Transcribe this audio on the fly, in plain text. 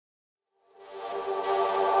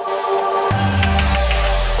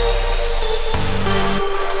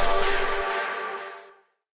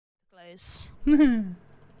close.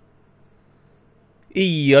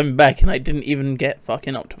 Eee, I'm back and I didn't even get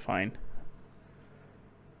fucking Optifine.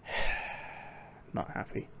 Not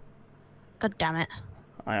happy. God damn it.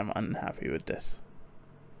 I am unhappy with this.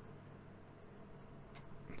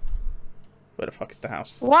 Where the fuck is the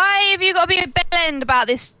house? Why have you got to be a bellend about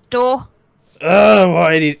this door? Oh,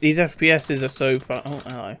 why these FPSs are so fun. Oh,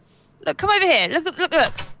 hello. Look, come over here. Look.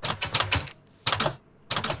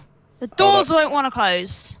 The doors won't want to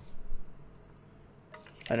close.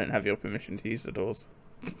 I don't have your permission to use the doors.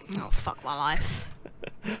 Oh, fuck my life.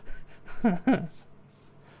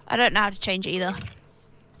 I don't know how to change it either.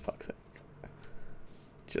 Fuck's sake.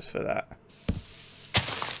 Just for that.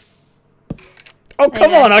 Oh,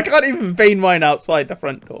 come on! I can't even vein mine outside the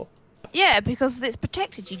front door. Yeah, because it's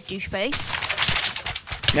protected, you doucheface.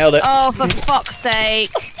 Nailed it. Oh, for fuck's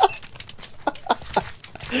sake.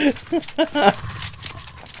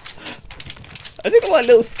 I think they're like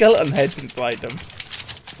little skeleton heads inside them.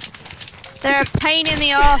 They're a pain in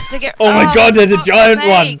the ass to get. Oh my god, there's a giant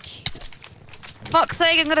one! Fuck's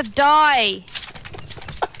sake, I'm gonna die!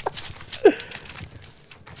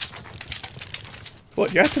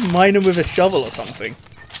 What, you have to mine them with a shovel or something?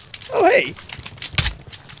 Oh hey!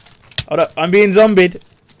 Hold up, I'm being zombied!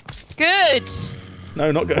 Good!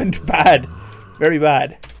 No, not good. Bad. Very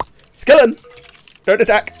bad. Skeleton! Don't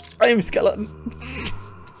attack! I am a skeleton!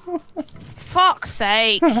 Fuck's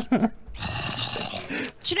sake!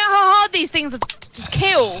 Do you know how hard these things are to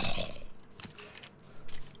kill?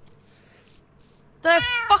 They're a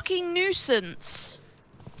fucking nuisance.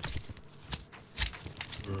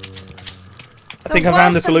 I think I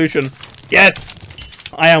found the solution. Yes!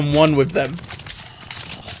 I am one with them.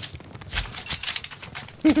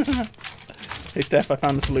 Hey Steph, I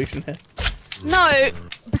found a solution here. No,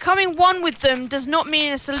 becoming one with them does not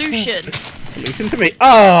mean a solution. Solution to me.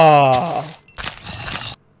 Ah!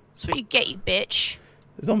 That's what you get, you bitch.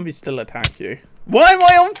 The zombies still attack you. Why am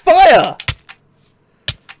I on fire?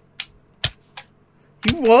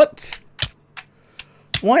 You what?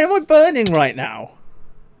 Why am I burning right now?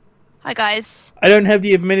 Hi guys. I don't have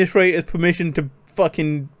the administrator's permission to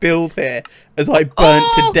fucking build here as I burnt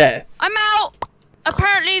to death. I'm out!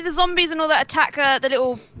 Apparently the zombies and all that attack the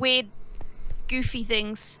little weird goofy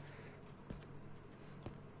things.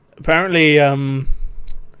 Apparently, I'm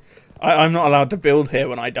not allowed to build here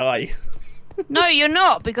when I die. No, you're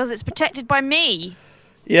not, because it's protected by me.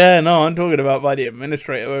 Yeah, no, I'm talking about by the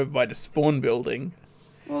administrator over by the spawn building.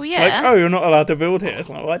 Well, yeah. Like, oh, you're not allowed to build here. It's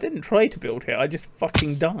like, well, I didn't try to build here. I just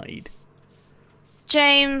fucking died.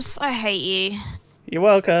 James, I hate you. You're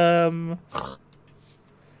welcome.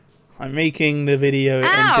 I'm making the video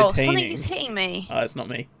entertaining. Something keeps hitting me. Oh, it's not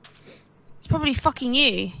me. It's probably fucking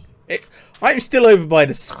you. I'm still over by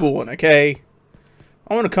the spawn, okay?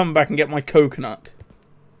 I want to come back and get my coconut.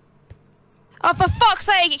 Oh, for fuck's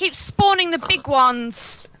sake, it keeps spawning the big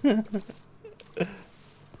ones. Hey,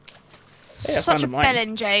 Such a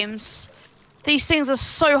bellend, James. These things are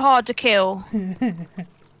so hard to kill.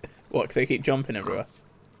 What, because they keep jumping everywhere?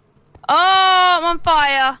 Oh, I'm on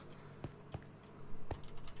fire.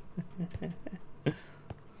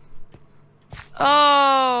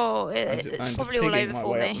 Oh, it's probably all over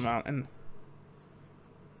for me. Mountain.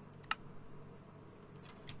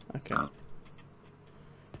 Okay.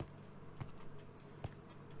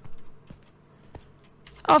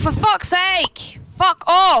 Oh, for fuck's sake! Fuck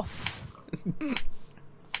off!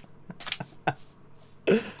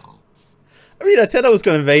 I mean, I said I was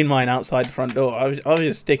going to vein mine outside the front door. I was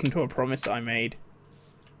just sticking to a promise I made.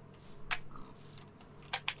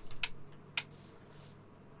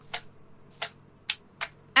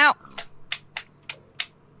 Ow!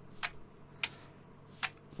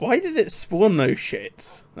 Why did it spawn those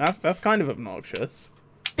shits? That's kind of obnoxious.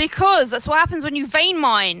 Because that's what happens when you vein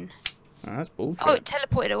mine. Oh, that's bullshit. Oh, it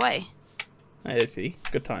teleported away. Hey, see,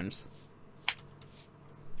 good times.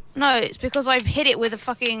 No, it's because I've hit it with a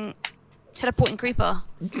fucking teleporting creeper.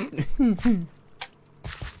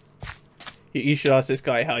 You should ask this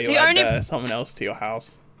guy how you add someone else to your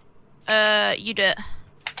house. You do it.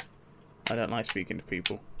 I don't like speaking to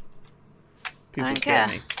people. I don't scare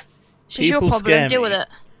care. me. It's just your problem. Deal with it.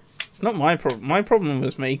 It's not my problem. My problem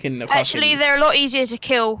was making the Actually, they're a lot easier to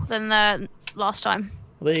kill than the last time.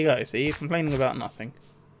 Well, there you go. See, you're complaining about nothing.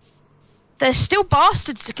 They're still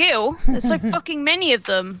bastards to kill. There's so fucking many of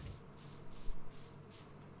them.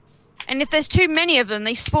 And if there's too many of them,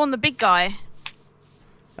 they spawn the big guy.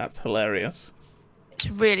 That's hilarious.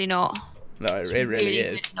 It's really not. No, it really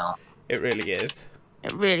is. Really not. It really is.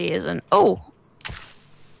 It really isn't. Oh!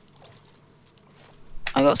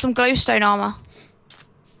 I got some glowstone armor.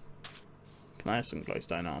 Can I have some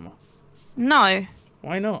glowstone armor? No.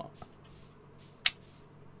 Why not?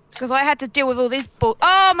 Because I had to deal with all these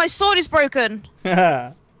Oh, my sword is broken!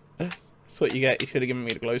 That's what you get. You should have given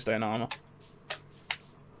me the glowstone armor.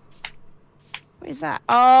 What is that?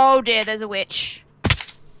 Oh dear, there's a witch.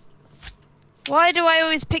 Why do I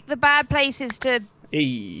always pick the bad places to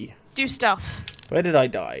do stuff? Where did I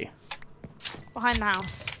die? Behind the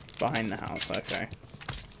house. Behind the house, okay.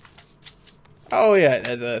 Oh yeah,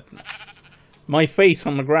 there's my face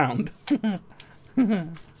on the ground.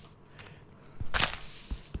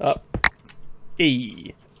 Up.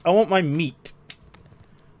 I want my meat.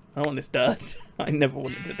 I want this dirt. I never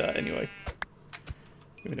wanted the dirt anyway.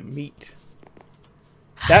 Give me the meat.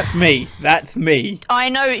 That's me. That's me. I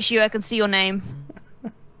know it's you. I can see your name.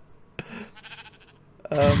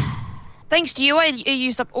 Thanks to you, I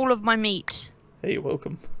used up all of my meat. Hey, you're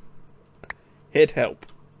welcome. Here to help.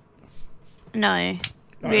 No,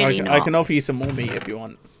 really not. I can offer you some more meat if you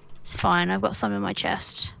want. It's fine. I've got some in my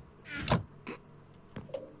chest.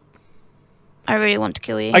 I really want to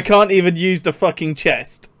kill you. I can't even use the fucking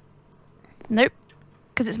chest. Nope.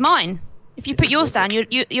 Because it's mine. If you put yours down,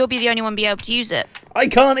 you'll be the only one be able to use it. I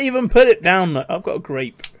can't even put it down. I've got a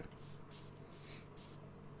grape.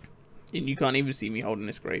 And you can't even see me holding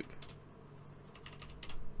this grape.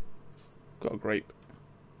 Got a grape.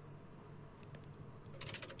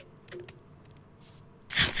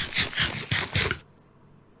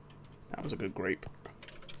 That was a good grape.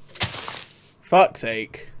 Fuck's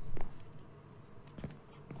sake.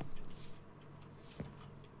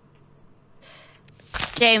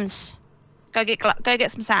 James, go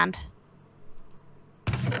get some sand.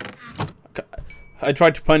 I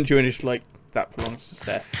tried to punch you and it's like, that belongs to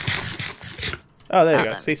Steph. Oh, there you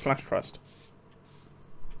go. C/trust.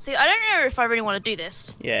 See, I don't know if I really want to do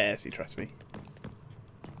this. Yes, you trust me.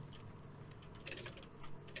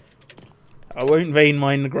 I won't vein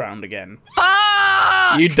mine the ground again.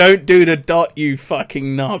 Fuck! You don't do the dot, you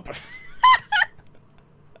fucking knob.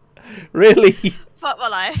 Really? Fuck my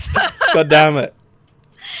life. God damn it.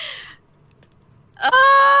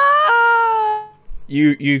 Ah!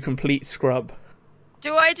 You complete scrub.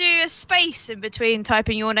 Do I do a space in between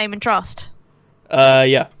typing your name and trust?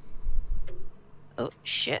 Yeah. Oh,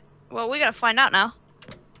 shit. Well, we're gonna find out now.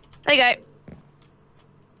 There you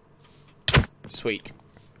go. Sweet.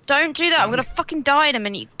 Don't do that. I'm gonna fucking die in a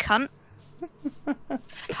minute, you cunt.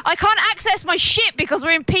 I can't access my shit because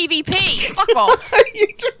we're in PvP. Fuck off.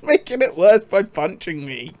 You're just making it worse by punching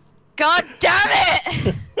me. God damn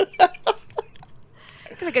it!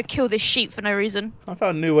 I'm gonna go kill this sheep for no reason. I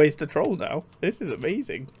found new ways to troll now. This is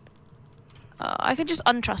amazing. I can just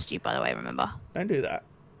untrust you, by the way, remember? Don't do that.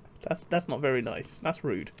 That's not very nice. That's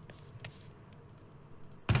rude.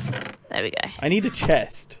 There we go. I need a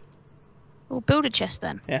chest. We'll build a chest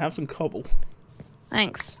then. Yeah, have some cobble.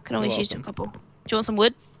 Thanks. Can always use some welcome. cobble. Do you want some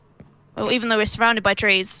wood? Well, even though we're surrounded by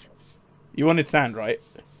trees. You wanted sand, right?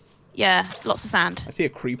 Yeah, lots of sand. I see a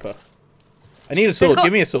creeper. I need a sword.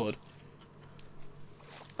 Give me a sword.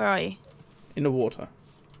 Where are you? In the water.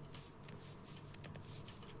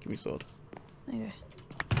 Give me a sword. There you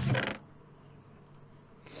go.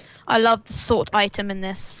 I love the sort item in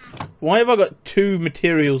this. Why have I got 2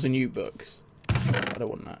 materials in you books? I don't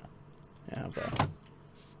want that. Yeah, have that.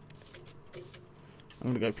 I'm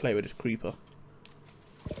gonna go play with this creeper.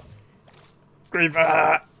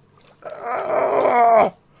 Creeper!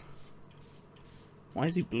 Ah! Why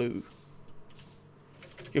is he blue?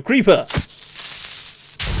 You're creeper!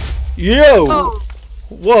 Yo! Oh.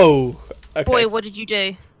 Whoa! Okay. Boy, what did you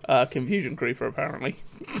do? Confusion creeper, apparently.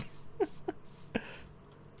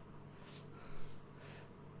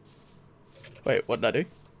 Wait, what did I do?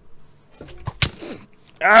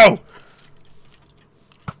 Ow!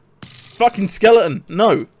 Fucking skeleton!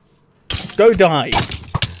 No! Go die!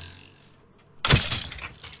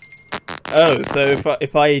 Oh, so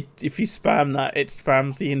if you spam that, it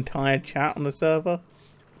spams the entire chat on the server?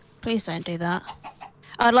 Please don't do that.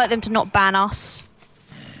 I'd like them to not ban us.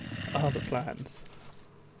 Other plans.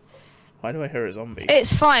 Why do I hear a zombie?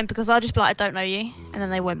 It's fine because I'll just be like, I don't know you, and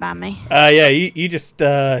then they won't ban me. Yeah, you just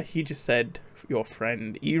said your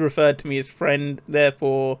friend. You referred to me as friend,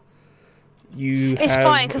 therefore you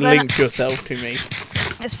have linked yourself to me.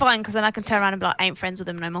 It's fine because then I can turn around and be like, I ain't friends with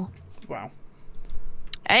him no more. Wow.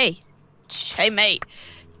 Hey, mate,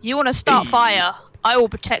 you want to start fire? I will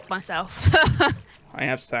protect myself. I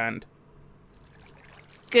have sand.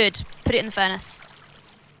 Good. Put it in the furnace.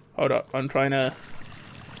 Hold up, I'm trying to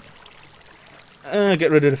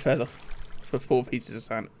get rid of the feather for 4 pieces of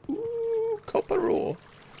sand. Ooh, copper ore.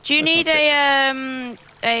 Do you need a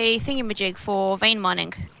thingamajig for vein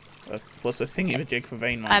mining? What's a thingamajig for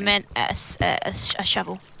vein mining? I meant a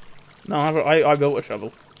shovel. No, I built a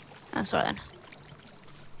shovel. That's right then.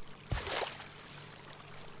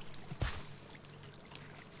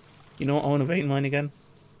 You know what I want to vein mine again?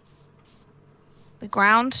 The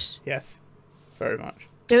ground? Yes. Very much.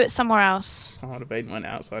 Do it somewhere else. I want to vein mine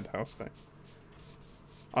outside the house though.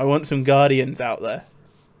 I want some guardians out there.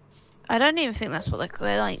 I don't even think that's what they're called.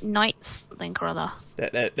 They're like knights, something or other.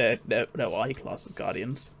 They're high class as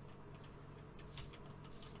guardians.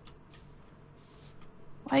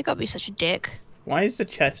 Why you gotta be such a dick? Why is the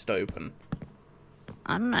chest open?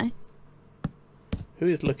 I don't know. Who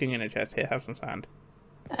is looking in a chest? Here, have some sand.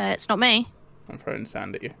 It's not me. I'm throwing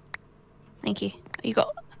sand at you. Thank you. You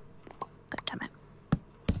got... God damn it.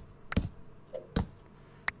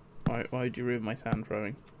 Why did you ruin my sand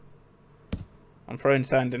throwing? I'm throwing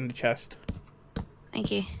sand in the chest. Thank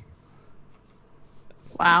you.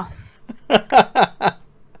 Wow.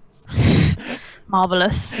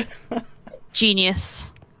 Marvellous. Genius.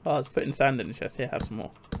 Oh, I was putting sand in the chest. Here, have some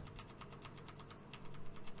more.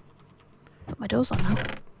 Put my doors on now.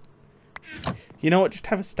 You know what? Just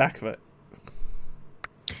have a stack of it.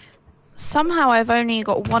 Somehow I've only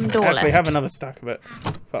got one door left. Actually, have another stack of it.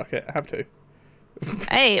 Fuck it, have two.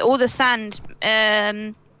 Hey, all the sand.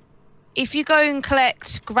 If you go and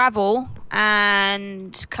collect gravel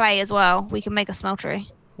and clay as well, we can make a smeltery.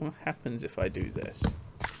 What happens if I do this?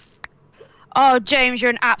 Oh, James, you're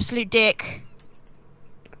an absolute dick.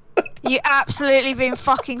 You absolutely being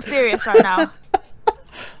fucking serious right now. I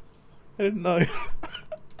didn't know.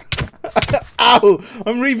 Ow!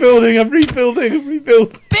 I'm rebuilding, I'm rebuilding.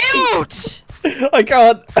 Build! I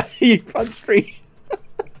can't. You punched me.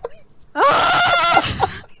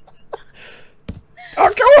 Ah!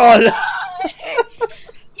 Oh, come on!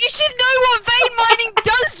 You should know what vein mining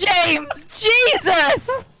does, James!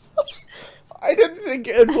 Jesus! I didn't think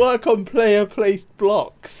it would work on player-placed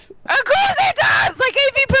blocks. Of course it does! I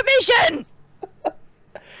gave you permission!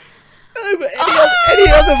 No, but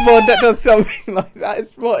any other mod that does something like that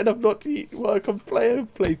is smart enough not to work on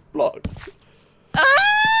player-placed blocks. Ah!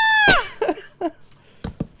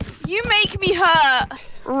 You make me hurt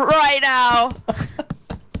right now.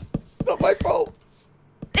 Not my fault.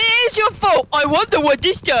 It is your fault. I wonder what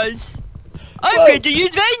this does. I'm Well, going to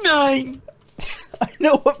use vein mine. I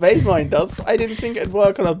know what vein mine does. I didn't think it'd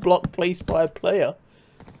work on a block placed by a player.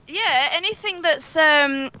 Yeah, anything that's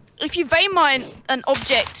if you vein mine an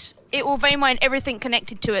object, it will vein mine everything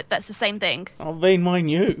connected to it. That's the same thing. I'll vein mine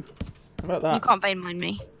you. How about that? You can't vein mine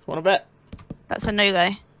me. Want to bet? That's a no-go.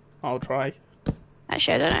 I'll try.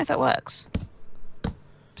 Actually, I don't know if that works.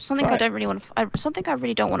 Something Try I it. don't really want to. Something I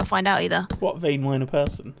really don't want to find out either. What vein mine a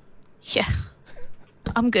person? Yeah,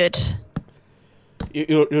 I'm good.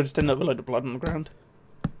 You'll just end up with a load of blood on the ground.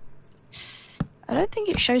 I don't think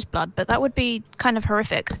it shows blood, but that would be kind of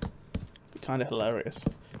horrific. Be kind of hilarious.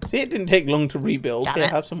 See, it didn't take long to rebuild. Damn Here, it.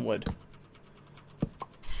 have some wood.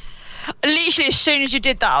 Literally, as soon as you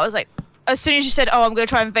did that, I was like, as soon as you said, "Oh, I'm gonna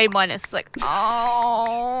try and vein mine," it's like,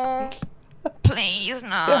 oh, please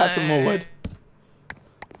no. Here, have some more wood.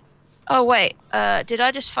 Oh wait, did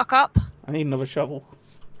I just fuck up? I need another shovel.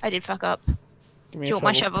 I did fuck up. Give me Do you a want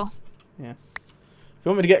my shovel. shovel? Yeah. If you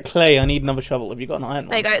want me to get clay, I need another shovel. Have you got an iron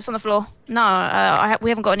There you one? go, it's on the floor. No, we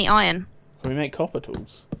haven't got any iron. Can we make copper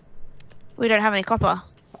tools? We don't have any copper.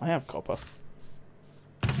 I have copper.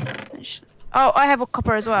 Oh, I have a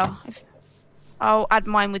copper as well. I'll add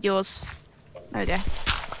mine with yours. There we go.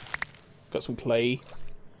 Got some clay.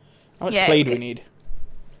 How much Yeah, clay do we need?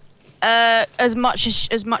 As much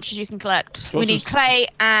as you can collect. We need clay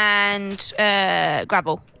and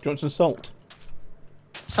gravel. Do you want some salt?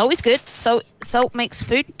 Salt is good. Salt makes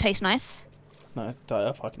food taste nice. No,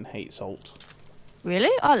 I fucking hate salt. Really?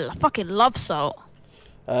 I fucking love salt.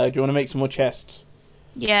 Do you want to make some more chests?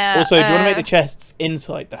 Yeah. Also, do you want to make the chests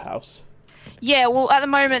inside the house? Yeah. Well, at the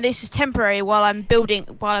moment, this is temporary while I'm building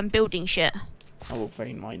shit. I will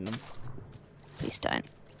vein mine them. Please don't.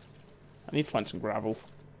 I need to find some gravel.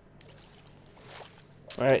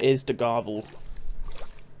 Where is the gravel?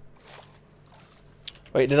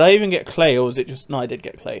 Wait, did I even get clay, or was it just... No, I did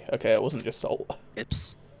get clay. Okay, it wasn't just salt.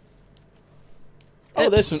 Oops. Oh,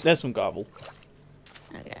 Oops. there's some gravel.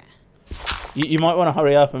 Okay. You might want to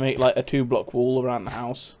hurry up and make like a 2-block wall around the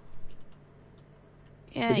house.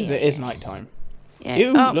 Yeah. Because yeah, it is yeah. nighttime. Yeah.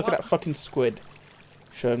 Ew, Oh, look at that fucking squid.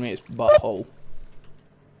 Showing me its butthole.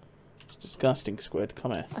 It's disgusting, squid.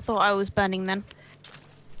 Come here. I thought I was burning then.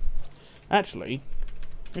 Actually, you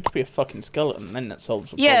have to be a fucking skeleton, then that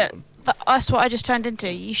solves the Yeah, problem. that's what I just turned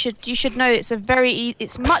into. You should know it's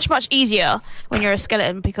it's much easier when you're a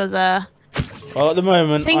skeleton because Well, at the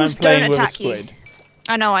moment, I'm things playing don't with a attack you. squid.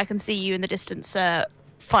 I know I can see you in the distance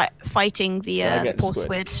fighting I the get the poor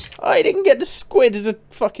squid. squid. I didn't get the squid as a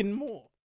fucking more.